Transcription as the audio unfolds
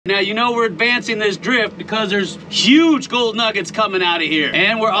Now, you know we're advancing this drift because there's huge gold nuggets coming out of here.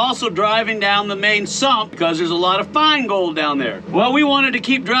 And we're also driving down the main sump because there's a lot of fine gold down there. Well, we wanted to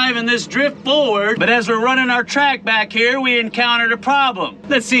keep driving this drift forward, but as we're running our track back here, we encountered a problem.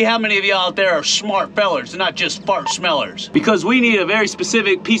 Let's see how many of you out there are smart fellers and not just fart smellers. Because we need a very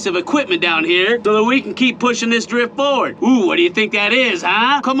specific piece of equipment down here so that we can keep pushing this drift forward. Ooh, what do you think that is,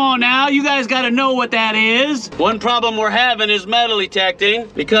 huh? Come on now, you guys gotta know what that is. One problem we're having is metal detecting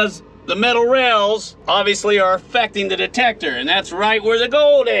because the metal rails obviously are affecting the detector, and that's right where the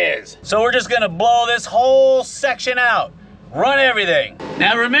gold is. So we're just gonna blow this whole section out. Run everything.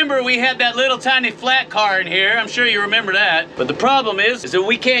 Now remember, we had that little tiny flat car in here. I'm sure you remember that. But the problem is that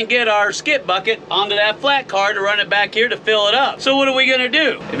we can't get our skip bucket onto that flat car to run it back here to fill it up. So what are we gonna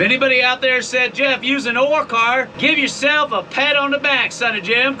do? If anybody out there said, Jeff, use an ore car, give yourself a pat on the back, son of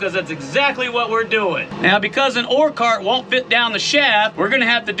Jim, because that's exactly what we're doing. Now, because an ore cart won't fit down the shaft, we're gonna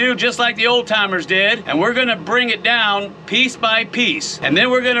have to do just like the old timers did, and we're gonna bring it down piece by piece. And then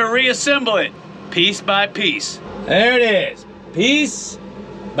we're gonna reassemble it piece by piece. There it is, piece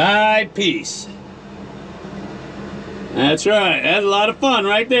by piece. That's right, that's a lot of fun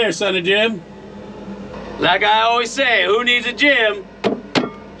right there, son of Jim. Like I always say, who needs a gym?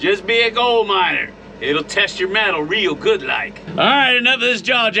 Just be a gold miner. It'll test your metal real good like. All right, enough of this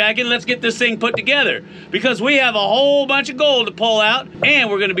jaw jacking. Let's get this thing put together because we have a whole bunch of gold to pull out and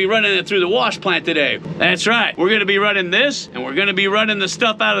we're gonna be running it through the wash plant today. That's right, we're gonna be running this and we're gonna be running the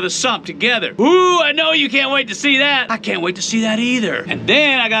stuff out of the sump together. Ooh, I know you can't wait to see that. I can't wait to see that either. And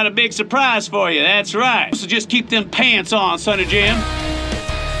then I got a big surprise for you, that's right. So just keep them pants on, son of Jim.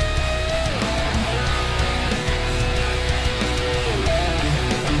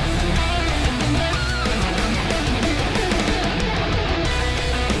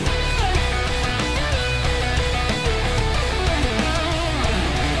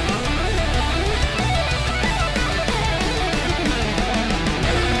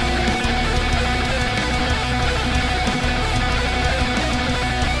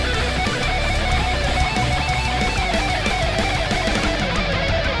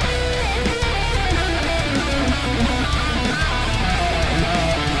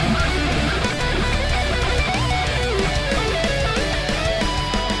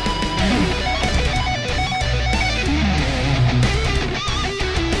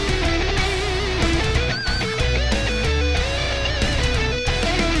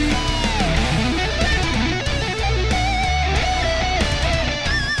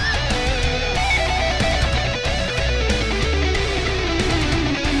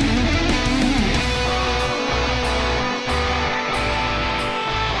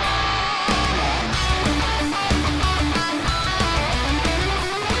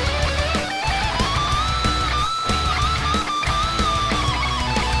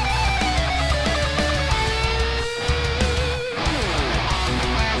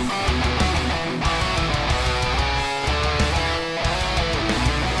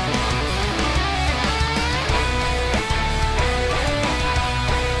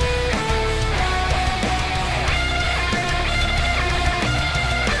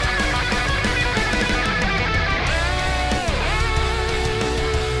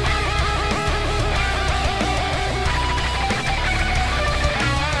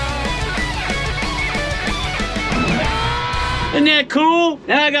 Isn't that cool?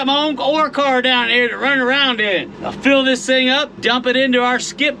 Now I got my own ore car down here to run around in. I'll fill this thing up, dump it into our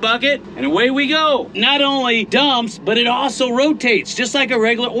skip bucket, and away we go. Not only dumps, but it also rotates, just like a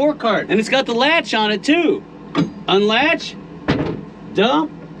regular ore cart. And it's got the latch on it too. Unlatch,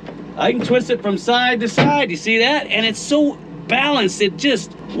 dump. I can twist it from side to side, you see that? And it's so balanced, it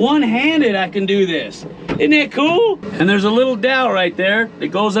just one-handed I can do this. Isn't that cool? And there's a little dowel right there that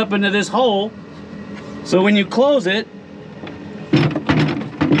goes up into this hole. So when you close it,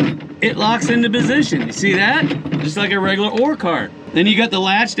 it locks into position. You see that? Just like a regular ore cart. Then you got the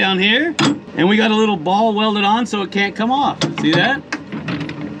latch down here, and we got a little ball welded on so it can't come off. See that?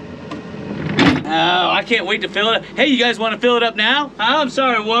 Oh, I can't wait to fill it up. Hey, you guys want to fill it up now? I'm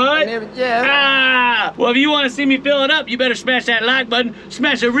sorry, what? Yeah. Ah! Well, if you want to see me fill it up, you better smash that like button.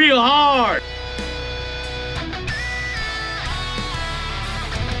 Smash it real hard.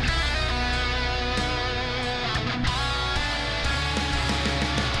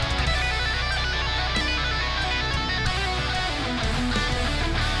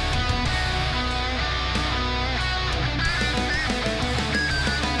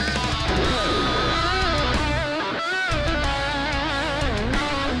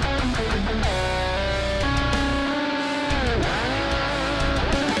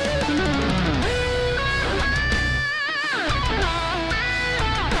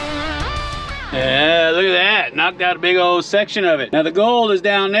 Yeah, look at that. Knocked out a big old section of it. Now the gold is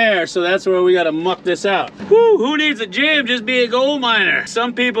down there, so that's where we gotta muck this out. Whew, who needs a gym? Just be a gold miner.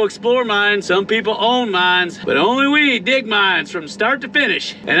 Some people explore mines, some people own mines, but only we dig mines from start to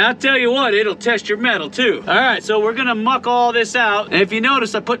finish. And I'll tell you what, it'll test your metal too. All right, so we're gonna muck all this out. And if you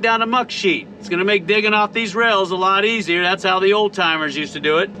notice, I put down a muck sheet. It's gonna make digging off these rails a lot easier. That's how the old timers used to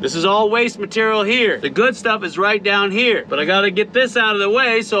do it. This is all waste material here. The good stuff is right down here, but I gotta get this out of the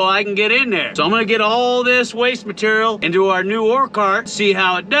way so I can get in there. So I'm gonna get all this waste material into our new ore cart, see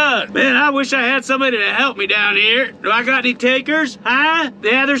how it does. Man, I wish I had somebody to help me down here. Do I got any takers? Huh?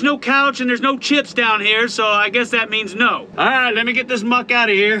 Yeah, there's no couch and there's no chips down here, so I guess that means no. All right, let me get this muck out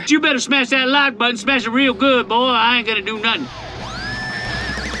of here. You better smash that like button, smash it real good, boy. I ain't gonna do nothing.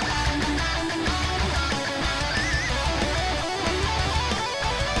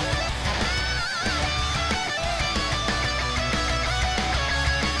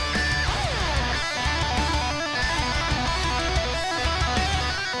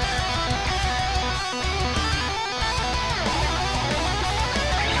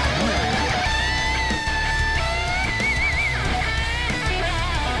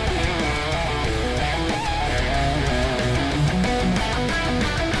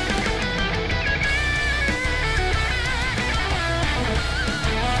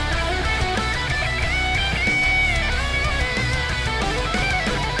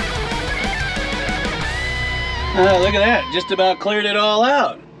 Look at that, just about cleared it all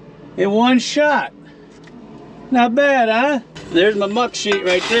out in one shot. Not bad, huh? There's my muck sheet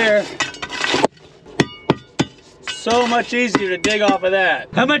right there. So much easier to dig off of that.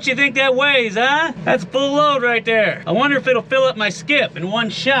 How much you think that weighs, huh? That's full load right there. I wonder if it'll fill up my skip in one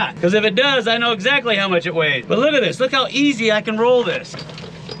shot. Because if it does, I know exactly how much it weighs. But look at this, look how easy I can roll this.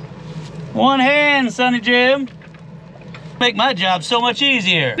 One hand, Sonny Jim. Make my job so much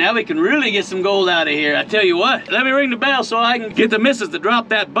easier. Now we can really get some gold out of here. I tell you what, let me ring the bell so I can get the missus to drop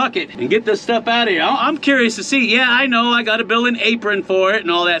that bucket and get this stuff out of here. I'm curious to see. Yeah, I know I gotta build an apron for it and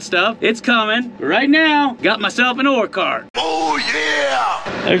all that stuff. It's coming. But right now, got myself an ore cart. Oh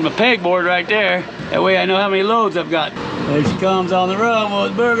yeah! There's my pegboard right there. That way I know how many loads I've got. There she comes on the run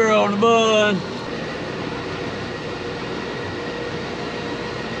with burger on the bun.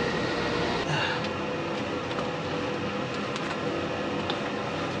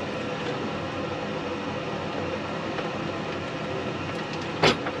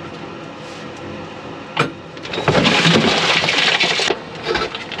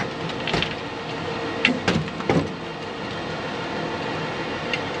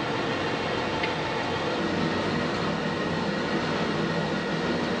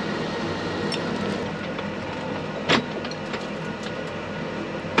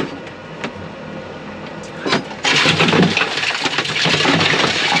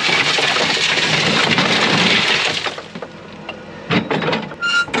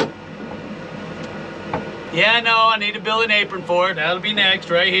 Yeah, I know, I need to build an apron for it. That'll be next,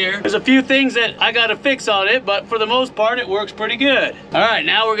 right here. There's a few things that I gotta fix on it, but for the most part, it works pretty good. All right,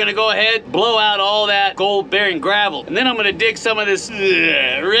 now we're gonna go ahead, blow out all that gold-bearing gravel. And then I'm gonna dig some of this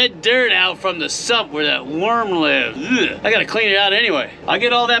red dirt out from the sump where that worm lives. I gotta clean it out anyway. I'll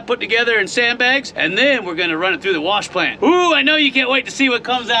get all that put together in sandbags, and then we're gonna run it through the wash plant. Ooh, I know you can't wait to see what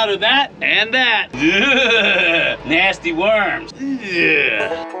comes out of that and that. Nasty worms.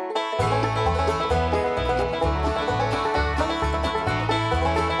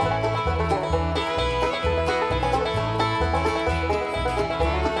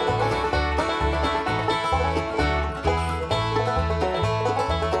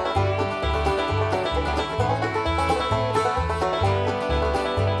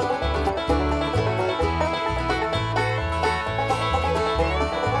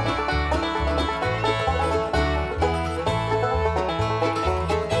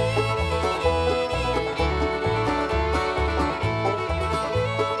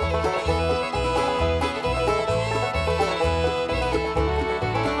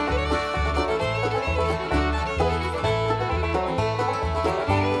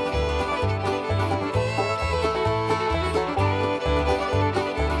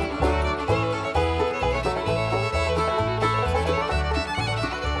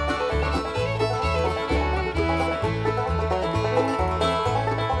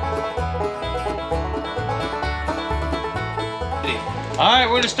 All right,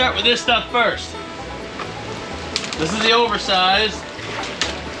 we're gonna start with this stuff first. This is the oversized.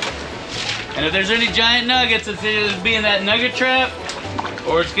 And if there's any giant nuggets, it's either gonna be in that nugget trap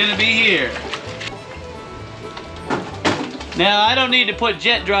or it's gonna be here. Now, I don't need to put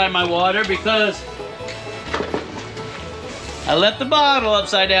jet dry in my water because I left the bottle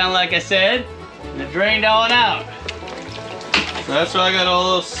upside down like I said. and it drained all it out. So that's why I got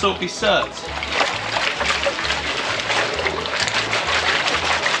all those soapy suds.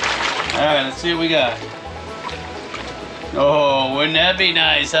 All right, let's see what we got. Oh, wouldn't that be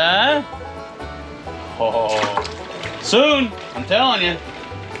nice, huh? Oh, soon, I'm telling you.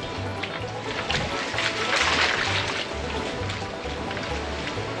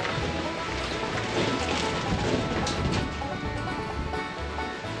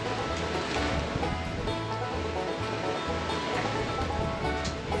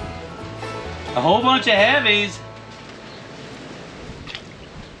 A whole bunch of heavies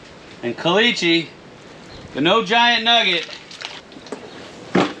and caliche, but no giant nugget.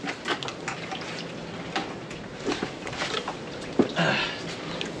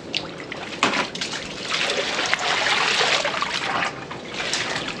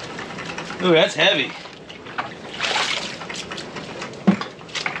 Ooh, that's heavy.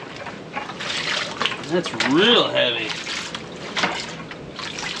 That's real heavy.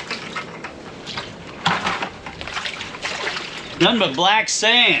 Nothing but black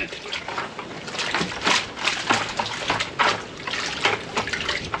sand.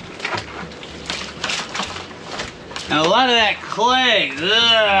 And a lot of that clay.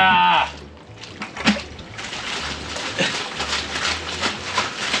 Ugh.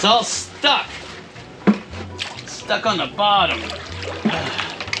 It's all stuck. Stuck on the bottom.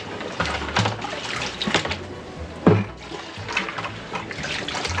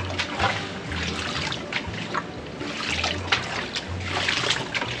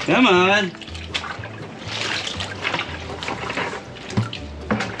 Come on.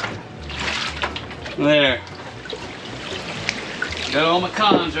 There. Got all my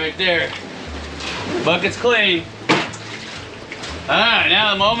cons right there. The bucket's clean. Alright,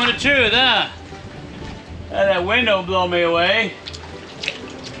 now the moment of truth, huh? Let that window blow me away.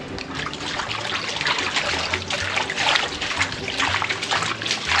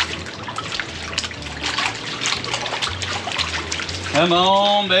 Come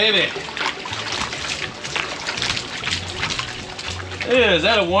on, baby. Ew, is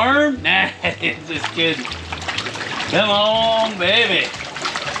that a worm? Nah, it's just kidding. Come on, baby.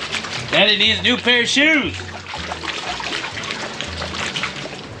 Daddy needs a new pair of shoes.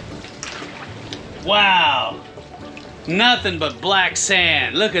 Wow. Nothing but black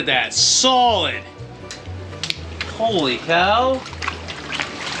sand. Look at that. Solid. Holy cow.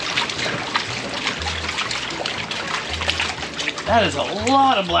 That is a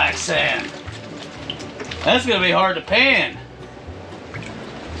lot of black sand. That's gonna be hard to pan.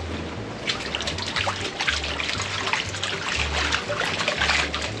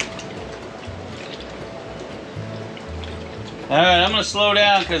 All right, I'm gonna slow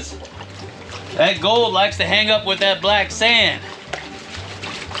down because that gold likes to hang up with that black sand.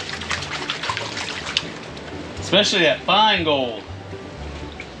 Especially that fine gold.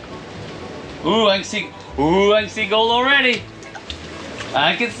 Ooh, I can see gold already.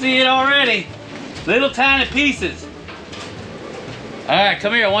 I can see it already. Little tiny pieces. All right,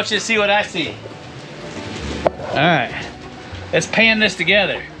 come here. I want you to see what I see. All right, let's pan this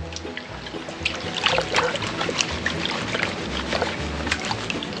together.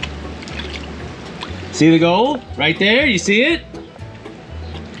 See the gold right there? You see it?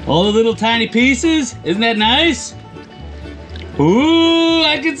 All the little tiny pieces. Isn't that nice? Ooh,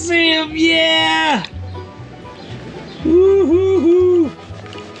 I can see them. Yeah. Woo-hoo-hoo.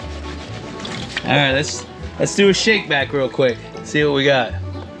 All right, let's do a shake back real quick. See what we got.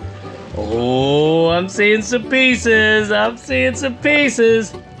 Oh, I'm seeing some pieces. I'm seeing some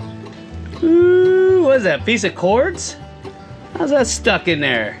pieces. Ooh, what is that? Piece of quartz? How's that stuck in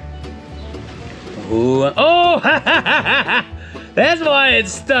there? Ooh, oh, that's why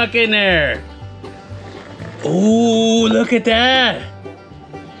it's stuck in there. Ooh, look at that.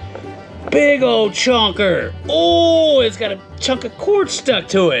 Big old chunker. Oh, it's got a chunk of quartz stuck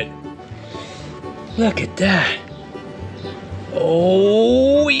to it. Look at that.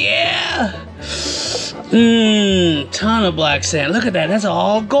 Oh, yeah. Ton of black sand. Look at that. That's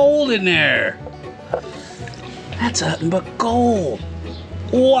all gold in there. That's nothing but gold.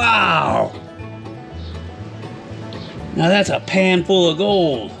 Wow. Now that's a pan full of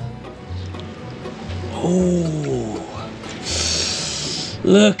gold. Oh,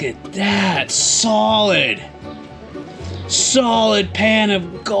 look at that. Solid. Solid pan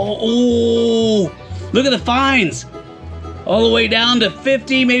of gold. Oh, look at the fines. All the way down to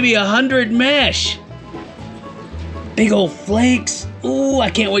 50, maybe 100 mesh. Big old flakes. Ooh, I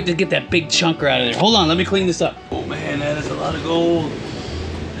can't wait to get that big chunker out of there. Hold on, let me clean this up. Oh man, that is a lot of gold.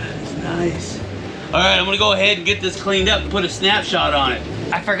 That is nice. All right, I'm gonna go ahead and get this cleaned up and put a snapshot on it.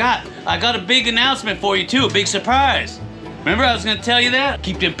 I forgot. I got a big announcement for you too, a big surprise. Remember I was gonna tell you that?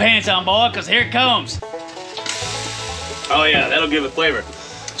 Keep them pants on, boy, cause here it comes. Oh yeah, that'll give it flavor.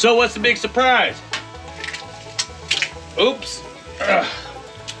 So what's the big surprise? Oops. Ugh.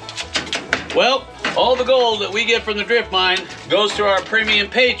 Well, all the gold that we get from the drift mine goes to our premium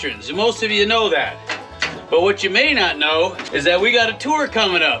patrons, and most of you know that. But what you may not know is that we got a tour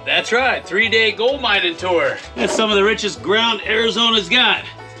coming up. That's right, 3-day gold mining tour. That's some of the richest ground Arizona's got.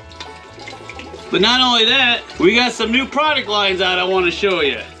 But not only that, we got some new product lines out I want to show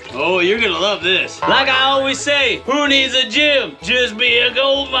you. Oh, you're gonna love this. Like I always say, who needs a gym? Just be a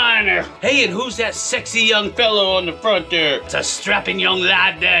gold miner. Hey, and who's that sexy young fellow on the front there? It's a strapping young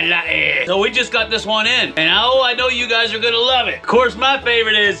lad there. So we just got this one in, and oh, I know you guys are gonna love it. Of course, my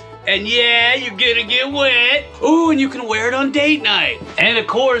favorite is, and yeah, you're gonna get wet. Ooh, and you can wear it on date night. And of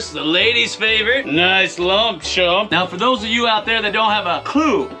course, the ladies' favorite, nice lump chump. Now, for those of you out there that don't have a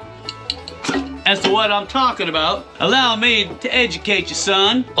clue as to what I'm talking about, allow me to educate you,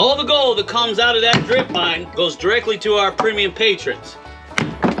 son. All the gold that comes out of that drift mine goes directly to our premium patrons.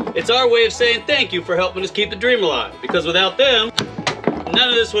 It's our way of saying thank you for helping us keep the dream alive, because without them, none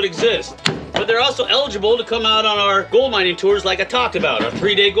of this would exist. But they're also eligible to come out on our gold mining tours like I talked about, our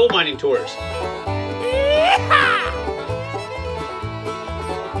 3-day gold mining tours.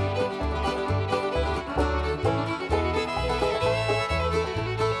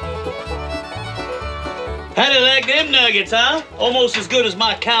 How do you like them nuggets, huh? Almost as good as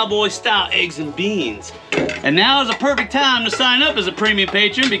my cowboy-style eggs and beans. And now is a perfect time to sign up as a premium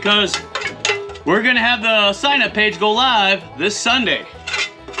patron, because we're gonna have the sign-up page go live this Sunday.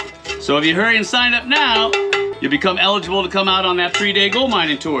 So if you hurry and sign up now, you'll become eligible to come out on that 3-day gold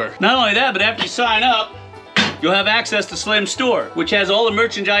mining tour. Not only that, but after you sign up, you'll have access to Slim's store, which has all the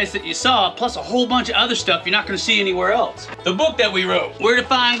merchandise that you saw, plus a whole bunch of other stuff you're not gonna see anywhere else. The book that we wrote, Where to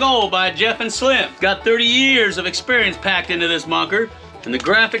Find Gold by Jeff and Slim. Got 30 years of experience packed into this bunker, and the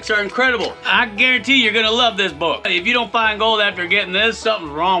graphics are incredible. I guarantee you're gonna love this book. If you don't find gold after getting this, something's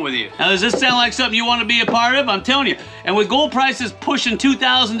wrong with you. Now, does this sound like something you wanna be a part of? I'm telling you. And with gold prices pushing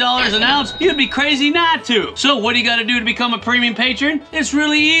 $2,000 an ounce, you'd be crazy not to. So what do you gotta do to become a premium patron? It's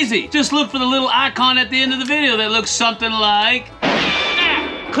really easy. Just look for the little icon at the end of the video that looks something like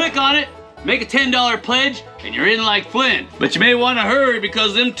that. Click on it, make a $10 pledge, and you're in like Flynn. But you may wanna hurry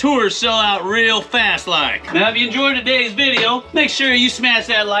because them tours sell out real fast like. Now, if you enjoyed today's video, make sure you smash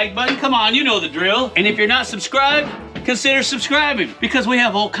that like button. Come on, you know the drill. And if you're not subscribed, consider subscribing, because we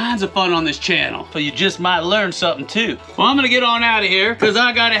have all kinds of fun on this channel. So you just might learn something too. Well, I'm gonna get on out of here because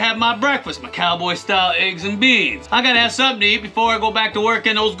I gotta have my breakfast, my cowboy style eggs and beans. I gotta have something to eat before I go back to work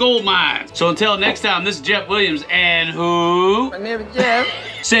in those gold mines. So until next time, this is Jeff Williams, and who? My name is Jeff.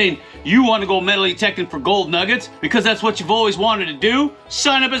 Saying, you want to go metal detecting for gold nuggets because that's what you've always wanted to do?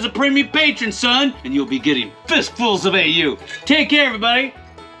 Sign up as a premium patron, son, and you'll be getting fistfuls of AU. Take care, everybody.